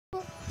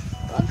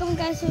Welcome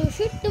guys to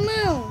Shoot the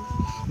Moon.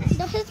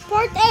 This is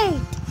part 8.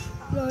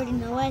 You already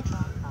know it.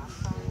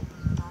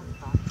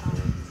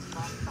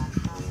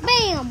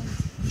 Bam!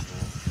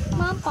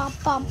 Bam, bam,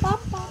 bam, bam,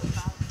 bam.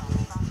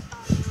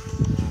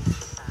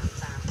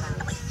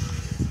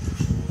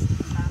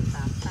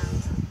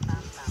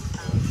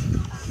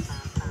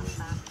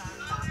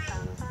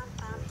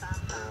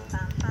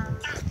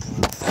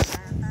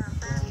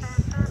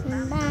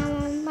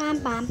 Bam,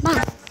 bam, bam,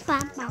 bam,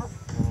 bam, bam.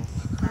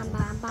 Bam,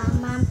 bam,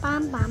 bam, bam,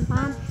 bam,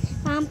 bam,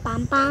 bam,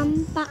 bam, bam,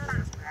 bam.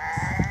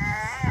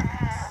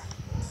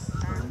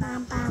 Bam,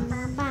 bam, bam,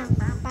 bam,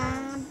 bam,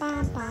 bam,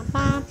 bam,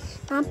 bam,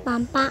 bam,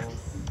 bam, bam.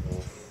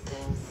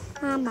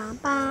 Bam, bam,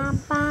 bam,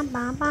 bam,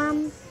 bam, bam.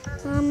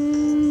 Bam,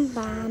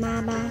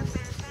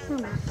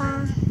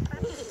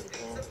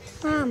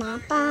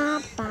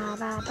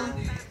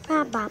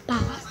 bam, bam,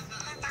 bam.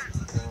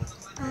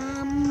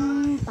 Bam,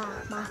 bam,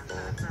 bam,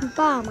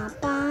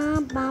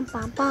 bam, bam,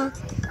 bam, bam, bam,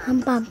 bam, bam. Bam, bam, bam, bam, bam, bam,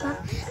 bam, bam.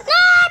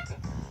 Not!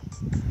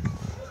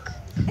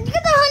 I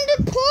got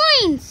 100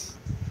 points.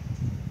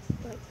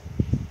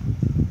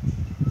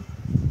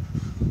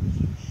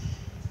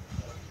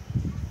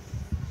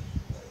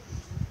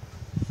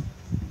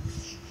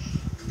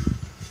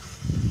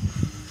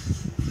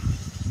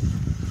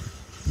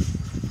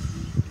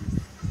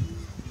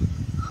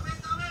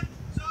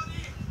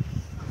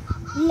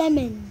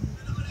 Lemon.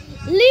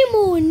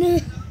 Limon.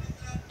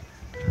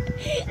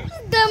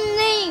 Dumb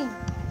name.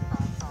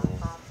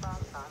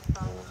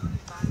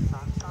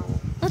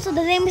 Also,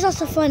 the name is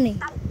also funny.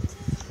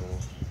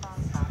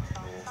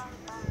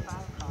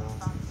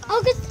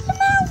 Oh, because the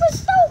mouth was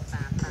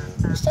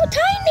so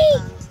tiny.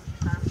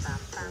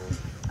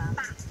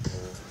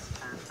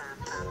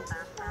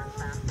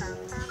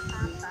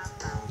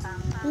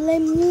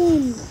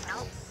 Lemon.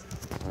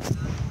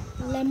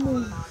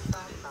 Lemon.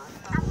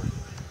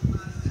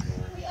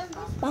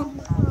 Bum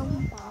bum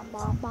bum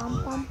bum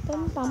bum bum bum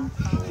bum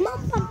bum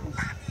bum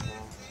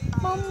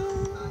bum.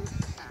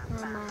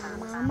 Mama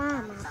mama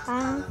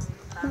bum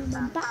bum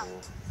bum bum.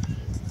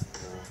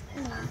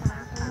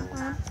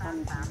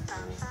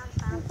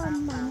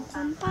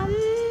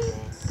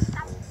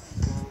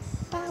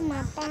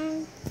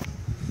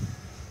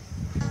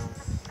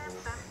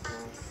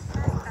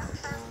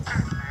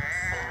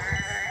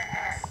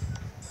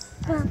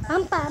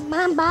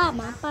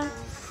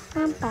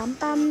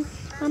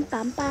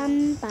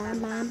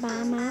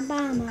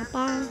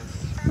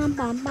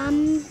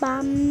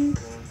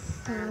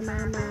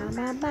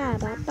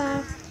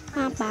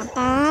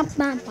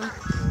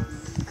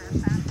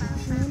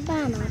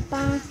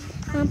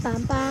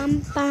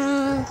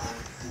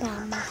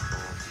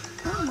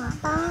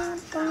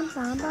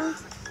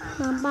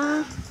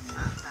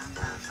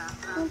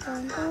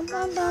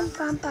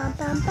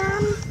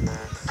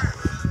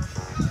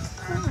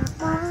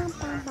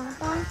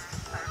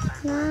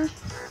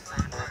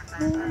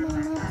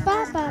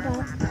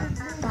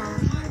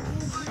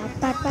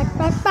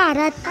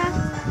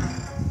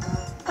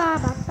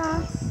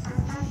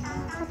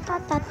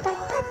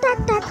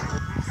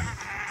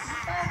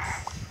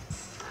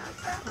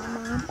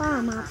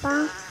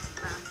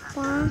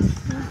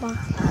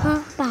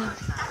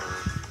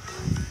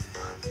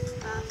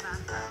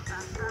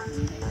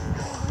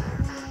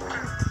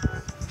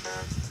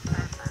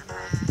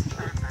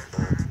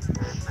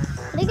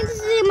 Look at the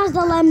same as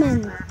the lemon.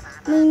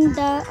 I mean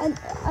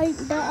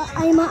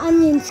I'm an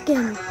onion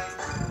skin.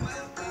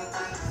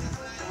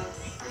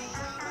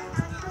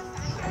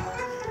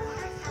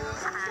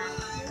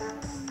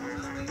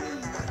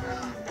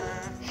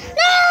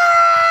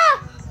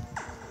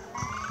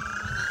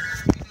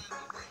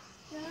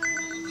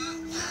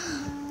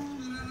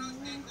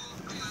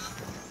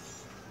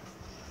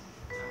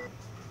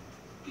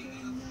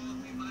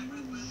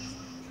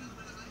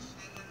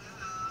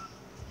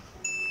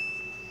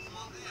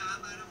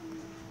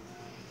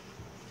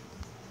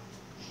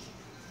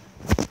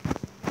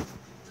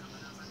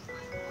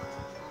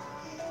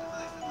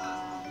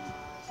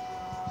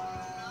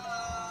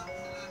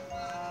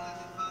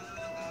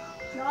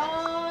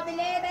 No,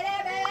 bili.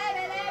 Ay,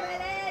 puta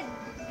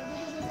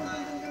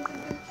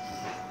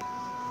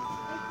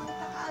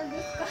ka,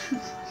 alis ka.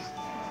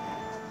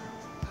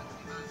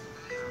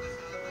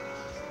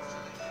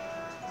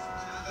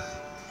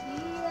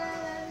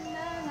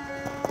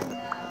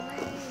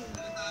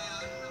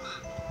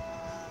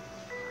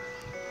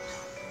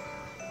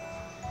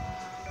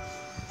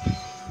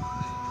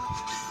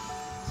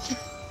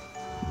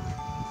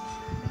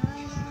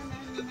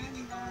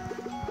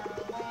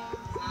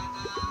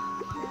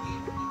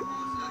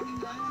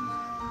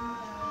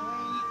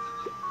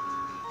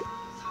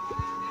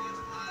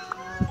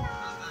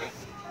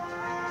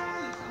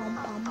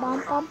 Bum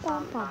bum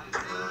bum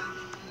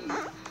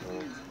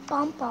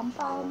bum bum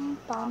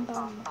bum bum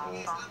bum.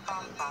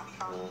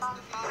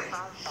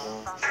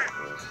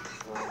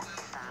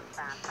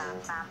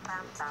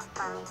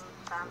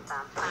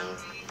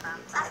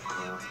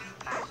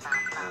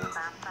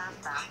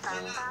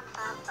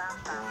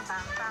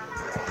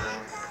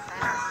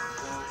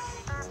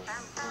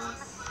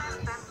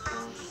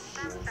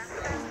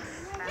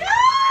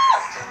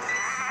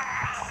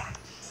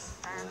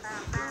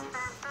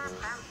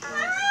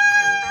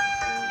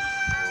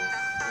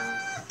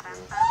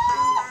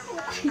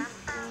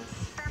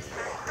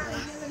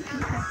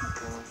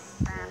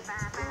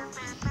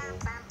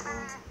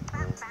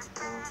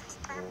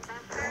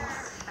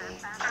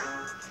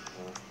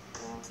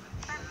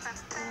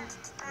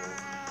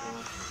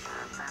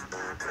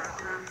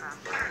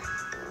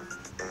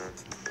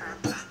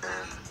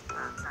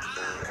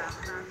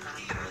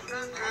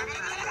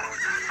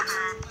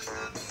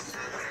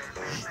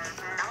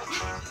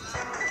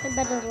 I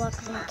better luck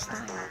next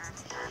time.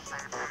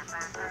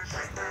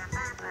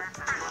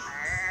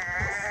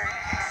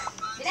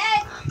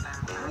 Bilis!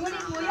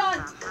 Habulin mo yun!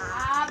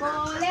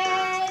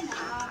 Habulin!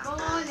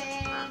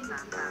 Habulin!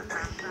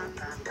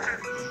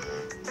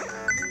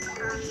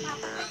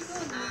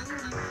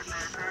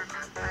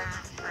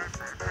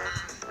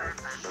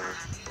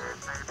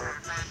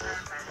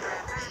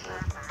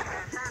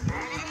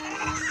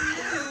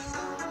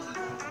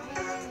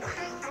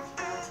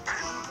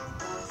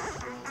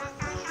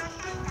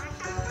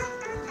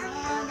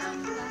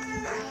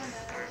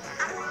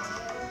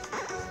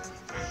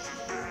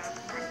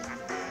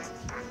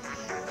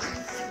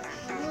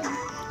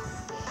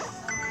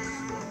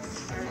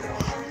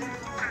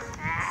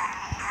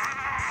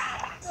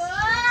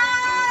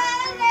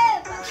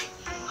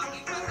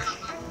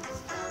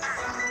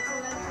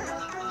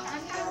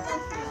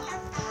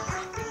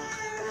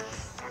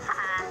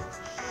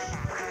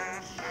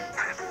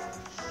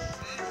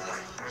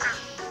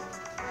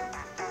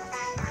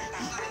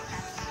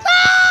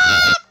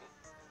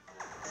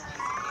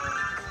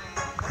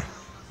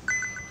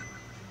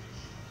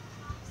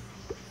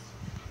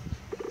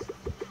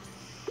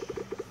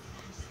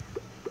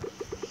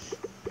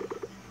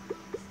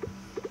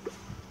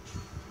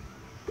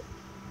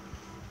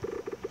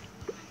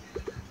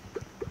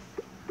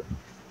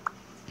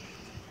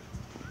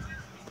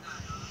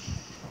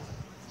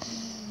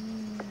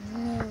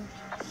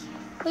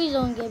 Please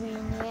don't get me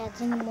in the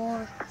ads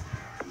anymore.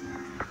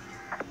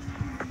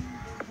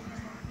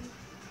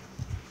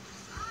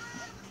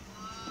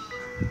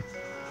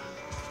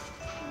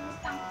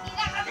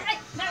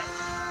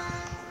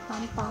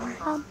 Bum, bum,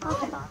 bum,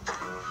 bum, bum.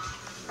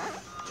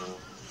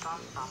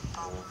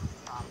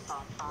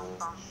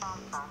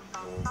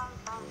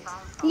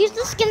 Use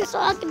the skin so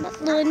I can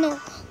know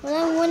whether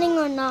I'm winning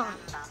or not.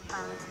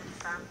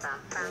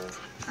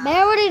 But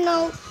I already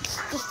know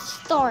the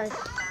start.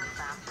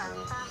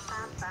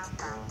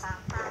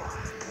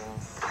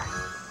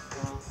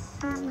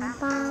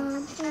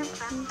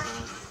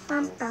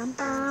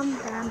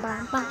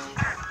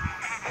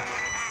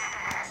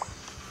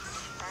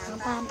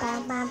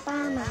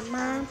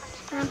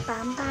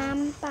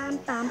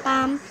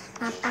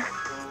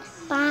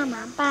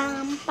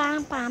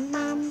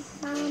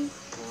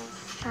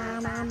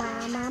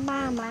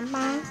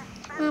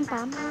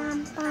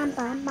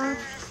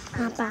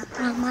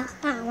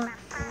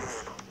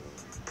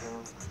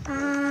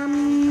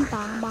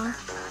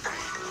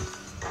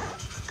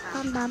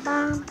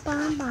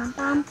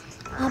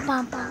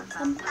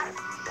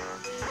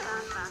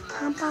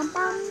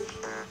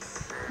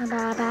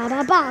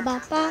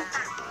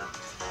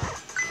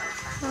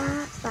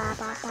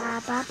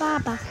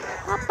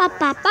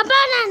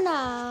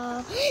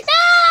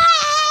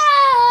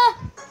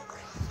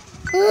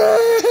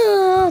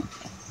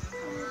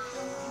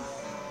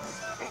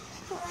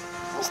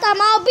 Stop!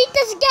 I'll beat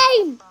this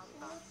game.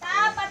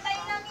 Patay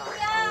na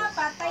niya!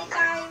 Patay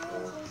tayo!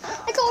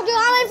 I told you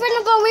I'm in front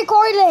of a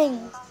recording.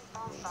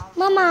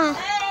 Mama.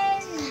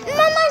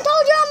 Mama, I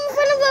told you I'm in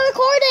front of a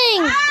recording.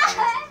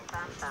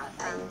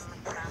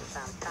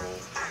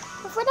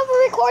 In front of a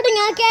recording,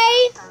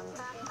 okay?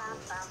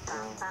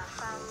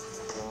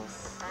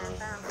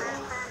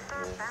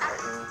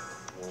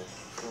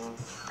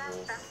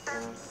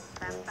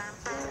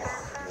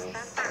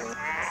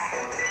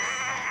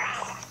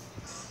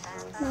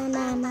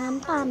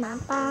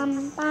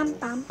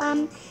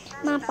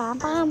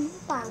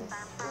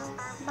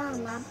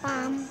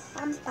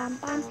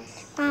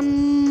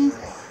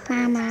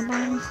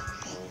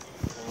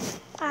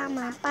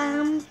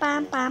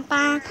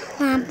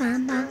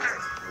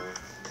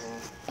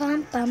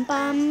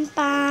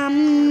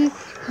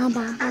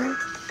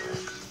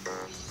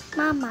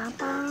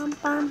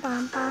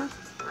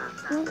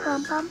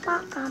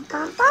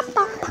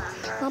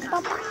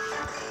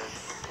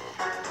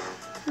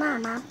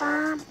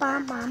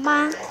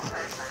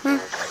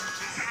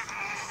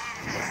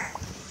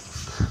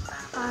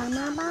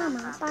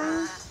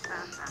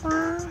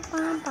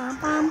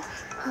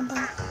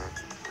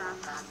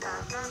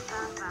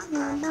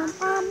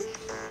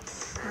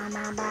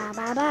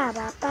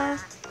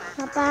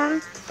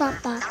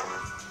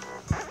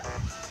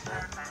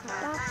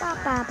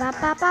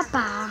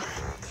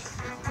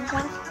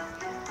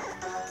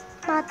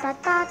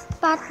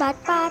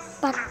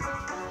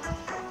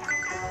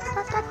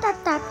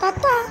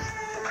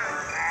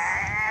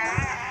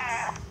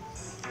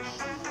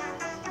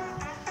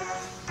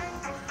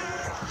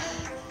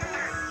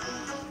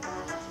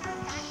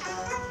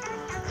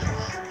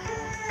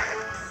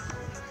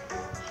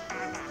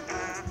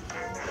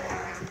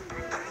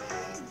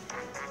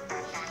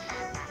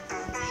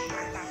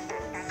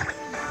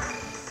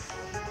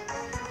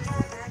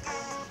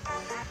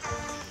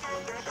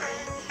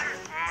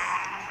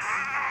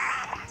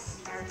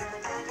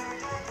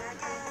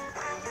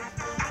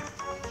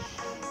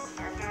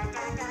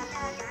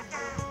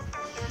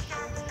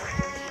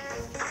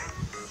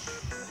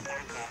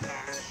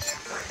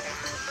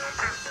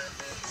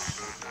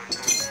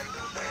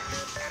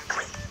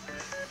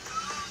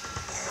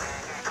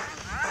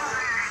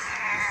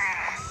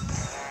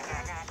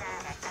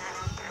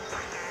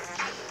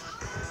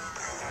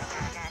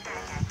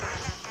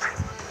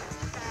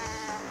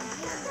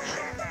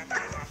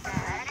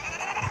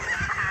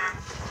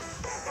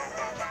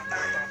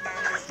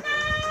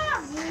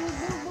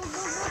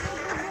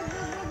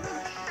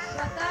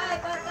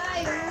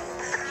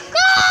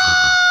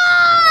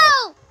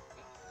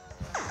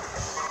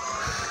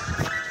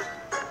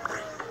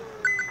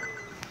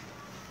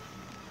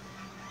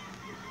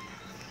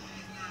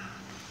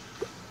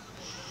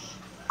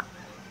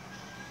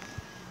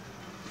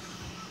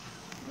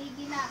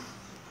 na.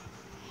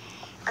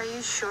 Are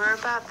you sure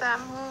about that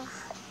move?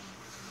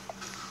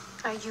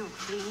 Are you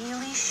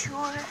really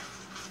sure?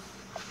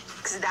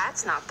 Because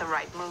that's not the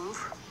right move.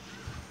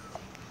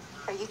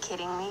 Are you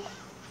kidding me?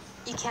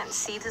 You can't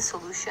see the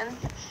solution?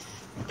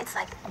 It's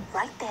like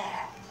right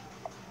there.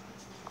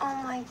 Oh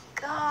my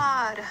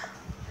God.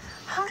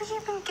 How do you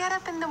even get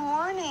up in the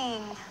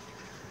morning?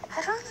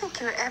 I don't think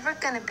you're ever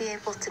gonna be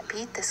able to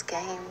beat this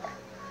game.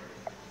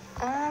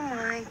 Oh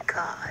my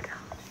God.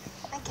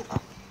 I give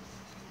up.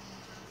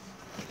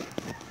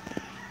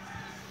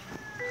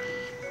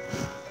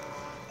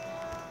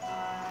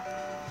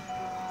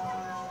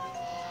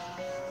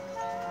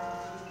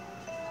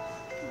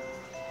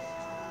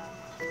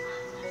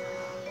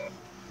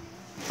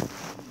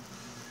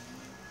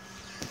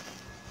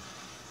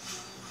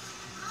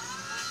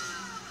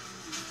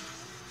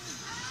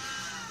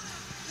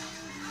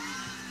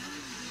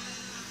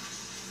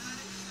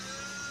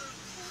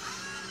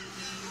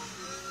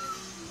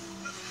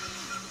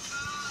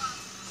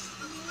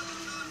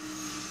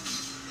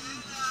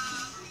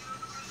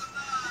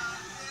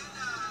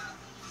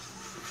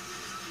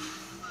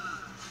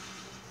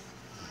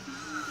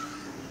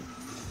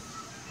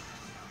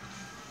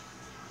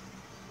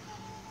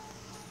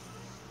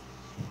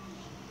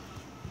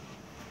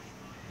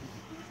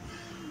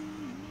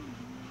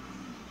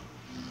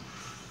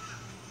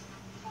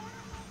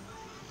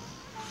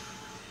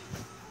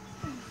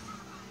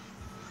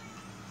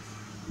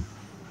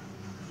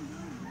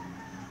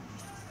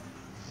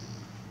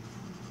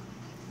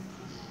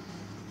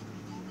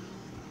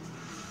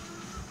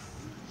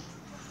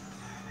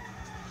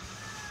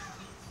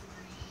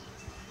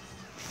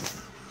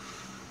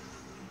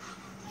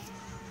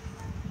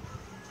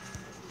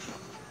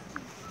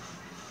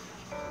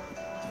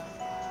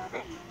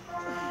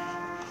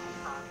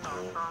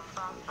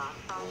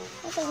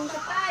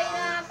 Patay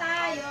na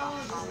tayo.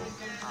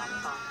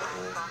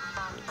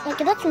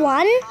 Okay, that's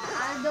one.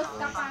 Aldos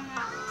ka pa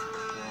nga.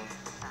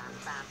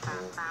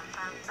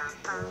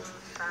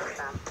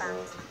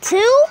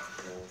 Two.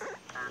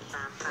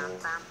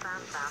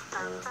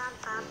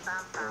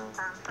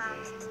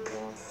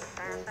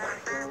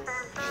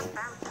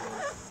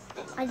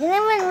 I didn't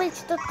even reach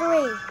the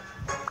three.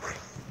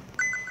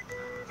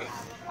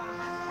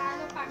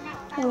 Talo pa nga.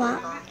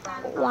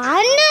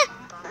 One.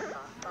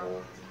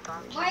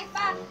 Buhay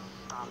pa.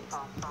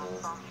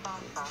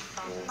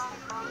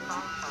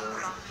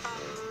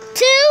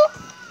 Two.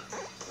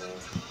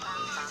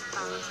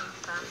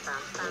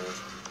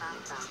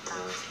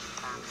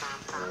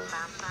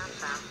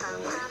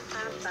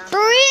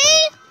 Three.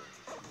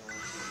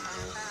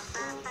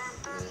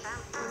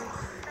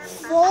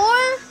 Four.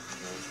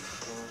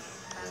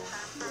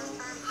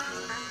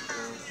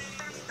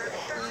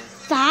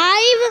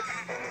 Five.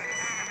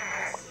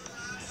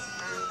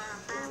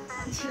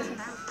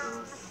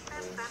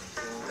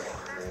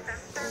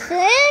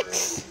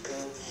 Six.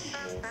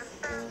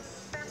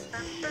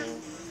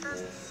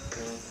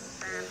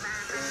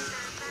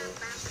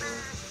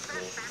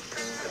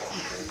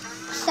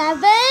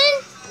 Seven.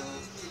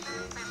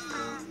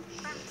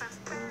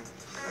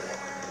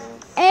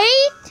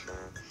 Eight.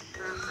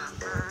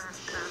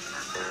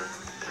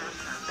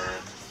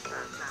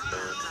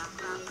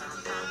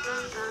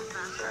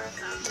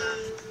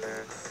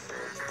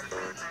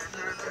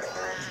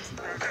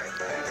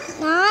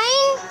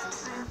 Nine.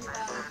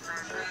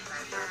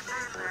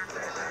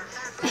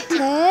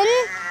 10.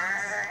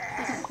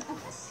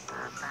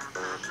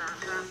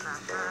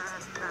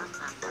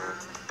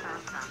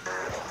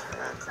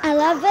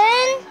 11.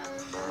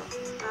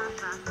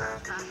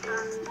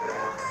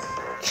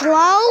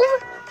 12.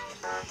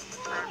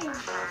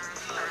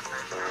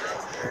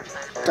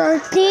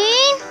 13.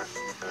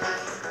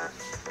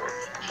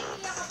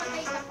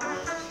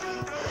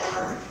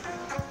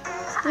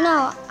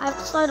 No, I have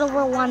to start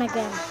over one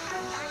again.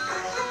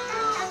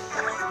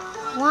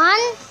 One.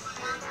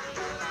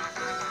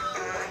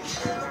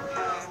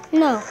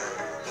 No.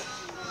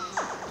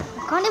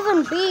 I can't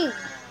even be.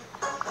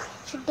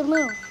 Shoot the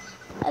moon.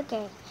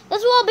 Okay.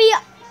 This will be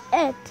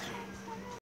it.